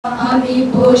हामी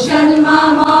पोषणमा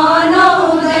मनाउँदैछौँ,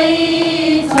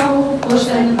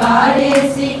 पोषणबारे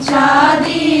शिक्षा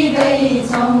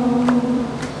दिँदैछौँ।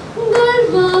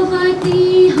 गर्भवती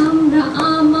हाम्रा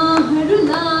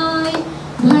आमाहरूलाई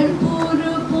भरपूर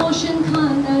पोषण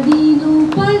खान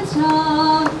दिनुपर्छ।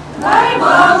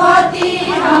 गर्भवती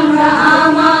हाम्रा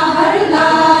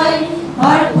आमाहरूलाई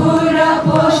भरपूर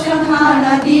पोषण खान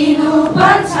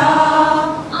दिनुपर्छ।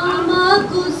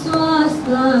 आमाको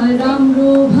स्वास्थ्य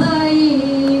राम्रो भए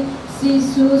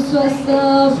शिशु स्वस्थ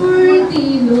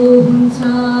फुर्तिलो हुन्छ।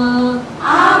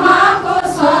 आमाको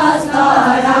स्वास्थ्य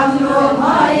राम्रो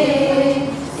भए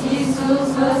शिशु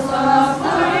स्वस्थ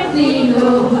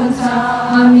फुर्तिलो हुन्छ।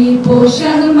 हामी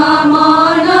पोषणमा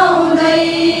मनाउँदैछौँ,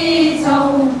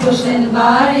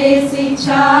 पोषणबारे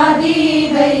शिक्षा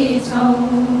दिँदैछौँ।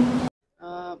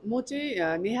 म चाहिँ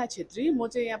नेहा छेत्री, म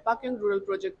चाहिँ यहाँ पाक्योङ रुरल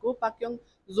प्रोजेक्टको पाक्योङ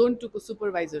जोन 2 को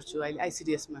सुपरभाइजर छु अहिले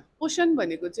आइसिडिएसमा। पोषण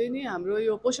भनेको चाहिँ नि हाम्रो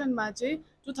यो पोषणमा चाहिँ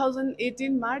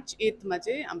 2018 मार्च 8 मा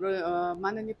चाहिँ हाम्रो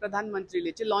माननीय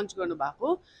प्रधानमन्त्रीले चाहिँ लन्च गर्नुभएको,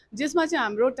 जसमा चाहिँ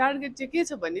हाम्रो टार्गेट चाहिँ के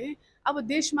छ भने अब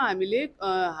देशमा हामीले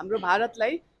हाम्रो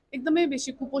भारतलाई एकदमै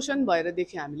बेसी कुपोषण भएर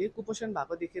देख्यो। हामीले कुपोषण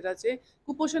भएको देखेर चाहिँ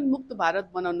कुपोषण मुक्त भारत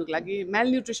बनाउनुको लागि,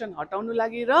 म्यालन्युट्रिसन हटाउनु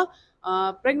लागि र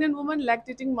प्रेग्नेन्ट वुमन,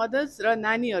 ल्याक्टेटिङ मदर्स र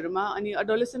नानीहरूमा अनि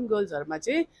एडोलेसेन्ट गर्ल्सहरूमा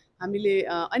चाहिँ हामीले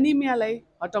एनिमियालाई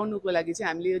हटाउनुको लागि चाहिँ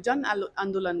हामीले जन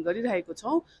आन्दोलन गरिरहेको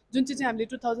छौँ, जुन चाहिँ हामीले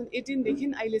 2018 देखि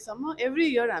अहिलेसम्म एभ्री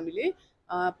इयर हामीले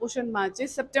पोषणमा चाहिँ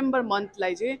सेप्टेम्बर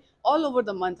मन्थलाई चाहिँ अल ओभर द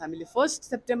मन्थ हामीले 1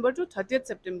 सेप्टेम्बर टु 30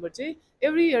 सेप्टेम्बर चाहिँ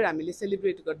एभ्री इयर हामीले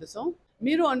सेलिब्रेट गर्दछौँ।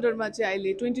 मेरो अन्डरमा चाहिँ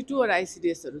अहिले 22 वटा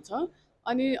आइसिडिएसहरू छ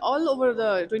अनि अल ओभर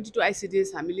द 22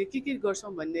 आइसिडिएस हामीले के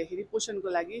गर्छौँ भन्दाखेरि पोषणको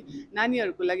लागि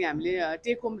नानीहरूको लागि हामीले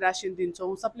टेक होम रासन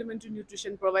दिन्छौँ, सप्लिमेन्ट्री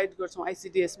न्युट्रिसन प्रोभाइड गर्छौँ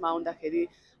आइसिडिएसमा आउँदाखेरि,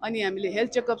 अनि हामीले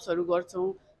हेल्थ चेकअप्सहरू गर्छौँ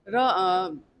र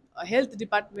हेल्थ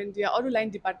डिपार्टमेन्ट या अरू लाइन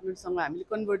डिपार्टमेन्टसँग हामीले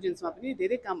कन्भर्जेन्समा पनि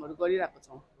धेरै कामहरू गरिरहेको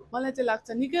छौँ। मलाई चाहिँ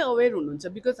लाग्छ निकै अवेर हुनुहुन्छ,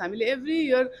 बिकज हामीले एभ्री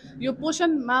इयर यो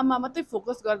पोषणमा मात्रै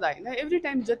फोकस गर्दा होइन, एभ्री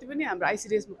टाइम जति पनि हाम्रो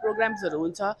आइसिडिएसमा प्रोग्राम्सहरू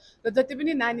हुन्छ र जति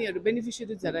पनि नानीहरू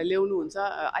बेनिफिसियरिजहरूलाई ल्याउनुहुन्छ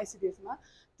आइसिडिएसमा,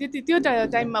 त्यो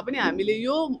टाइममा पनि हामीले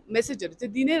यो मेसेजहरू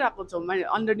चाहिँ दिनै रहेको छौँ।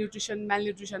 अन्डर न्युट्रिसन,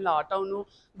 म्यालन्युट्रिसनलाई हटाउनु,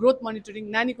 ग्रोथ मोनिटरिङ,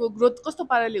 नानीको ग्रोथ कस्तो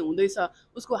पाराले हुँदैछ,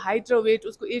 उसको हाइट र वेट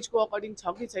उसको एजको अकर्डिङ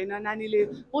छ कि छैन,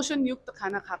 नानीले पोषणयुक्त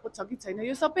खाना खाएको छ कि छैन,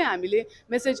 यो सबै हामीले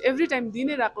मेसेज एभ्री टाइम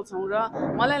दिनै रहेको छौँ र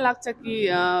मलाई लाग्छ कि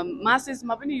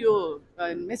मासेसमा पनि यो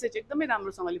मेसेज एकदमै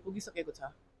राम्रोसँगले पुगिसकेको छ।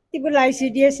 तिपुल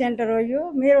आइसिडिएस सेन्टर हो यो।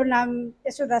 मेरो नाम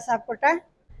यशोदा सापकोटा।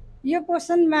 यो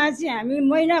पोषणमा चाहिँ हामी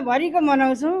महिनाभरिको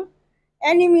मनाउँछौँ।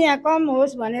 एनिमिया कम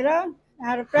होस् भनेर,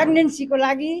 प्रेग्नेन्सीको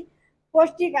लागि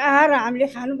पौष्टिक आहार हामीले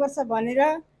खानुपर्छ भनेर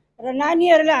र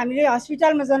नानीहरूलाई हामीले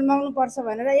हस्पिटलमा जन्माउनुपर्छ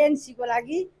भनेर एनसीको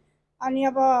लागि, अनि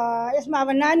अब यसमा अब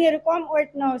नानीहरू कम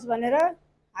वेट नहोस् भनेर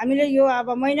हामीले यो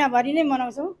अब महिनाभरि नै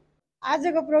मनाउँछौँ।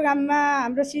 आजको प्रोग्राममा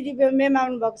हाम्रो सिडिपी मेम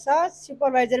आउनुभएको छ,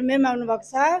 सुपरभाइजर मेम आउनुभएको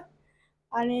छ,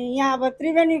 अनि यहाँ अब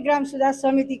त्रिवेणी ग्राम सुधार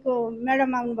समितिको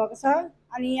म्याडम आउनुभएको छ,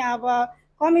 अनि यहाँ अब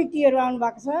कमिटीहरू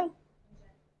आउनुभएको छ,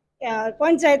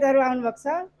 पञ्चायतहरू आउनुभएको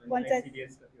छ। पञ्चायत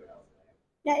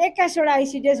यहाँ 21 वटा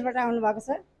आइसिडिएसबाट आउनुभएको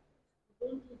छ।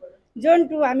 जोन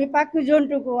 2 हामी पाक्योङ जोन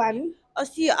 2 को हामी।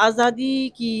 अस्ति आजादी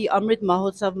की अमृत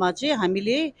महोत्सवमा चाहिँ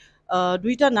हामीले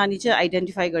दुईटा नानी चाहिँ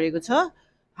आइडेन्टिफाई गरेको छ।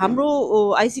 हाम्रो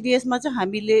आइसिडिएसमा चाहिँ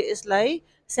हामीले यसलाई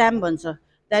स्याम भन्छ,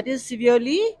 that is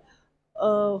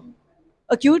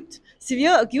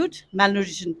severe acute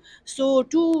malnutrition. So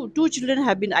two children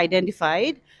have been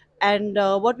identified, and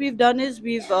what we've done is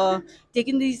we've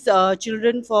taken these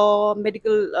children for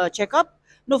medical checkup.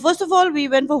 No, first of all we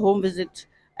went for home visit,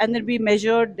 and then we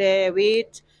measured their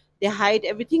weight, their height,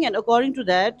 everything, and according to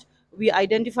that we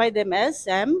identified them as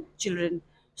SAM children.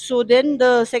 So then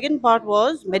the second part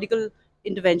was medical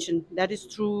intervention, that is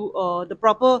through the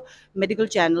proper medical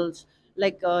channels,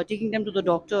 like taking them to the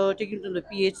doctor, taking them to the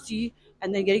PHC,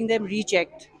 and then getting them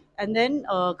rechecked, and then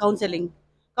counseling.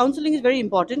 Counseling is very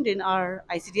important in our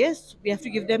ICDS. We have to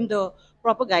give them the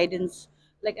proper guidance,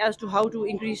 like as to how to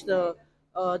increase the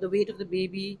weight of the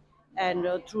baby, and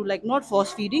through like not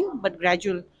force feeding but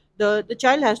gradual. The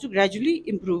child has to gradually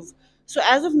improve. So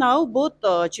as of now, both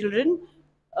children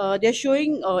they're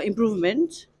showing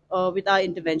improvement with our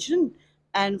intervention,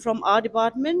 and from our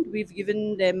department we've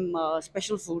given them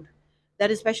special food.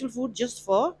 That is special food just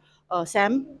for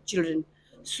SAM children.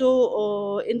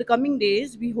 So in the coming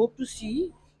days we hope to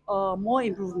see more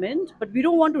improvement, but we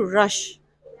don't want to rush,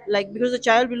 like, because the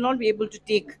child will not be able to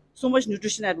take so much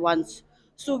nutrition at once.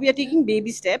 So we are taking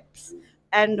baby steps,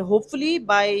 and hopefully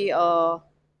by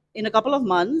in a couple of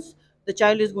months the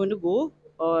child is going to go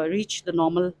reach the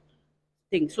normal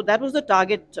thing. So that was the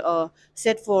target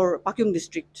set for Pakyong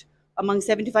district among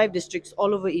 75 districts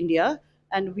all over India,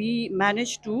 and we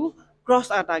managed to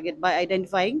cross our target by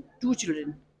identifying 2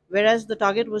 children, whereas the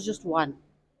target was just one.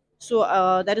 So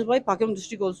that is why Pakyong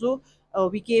district also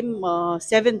we came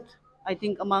seventh, I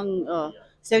think, among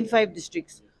 75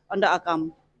 districts under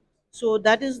AKAM. So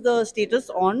that is the status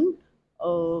on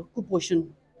Kuposhan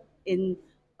in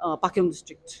Pakyong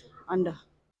district under.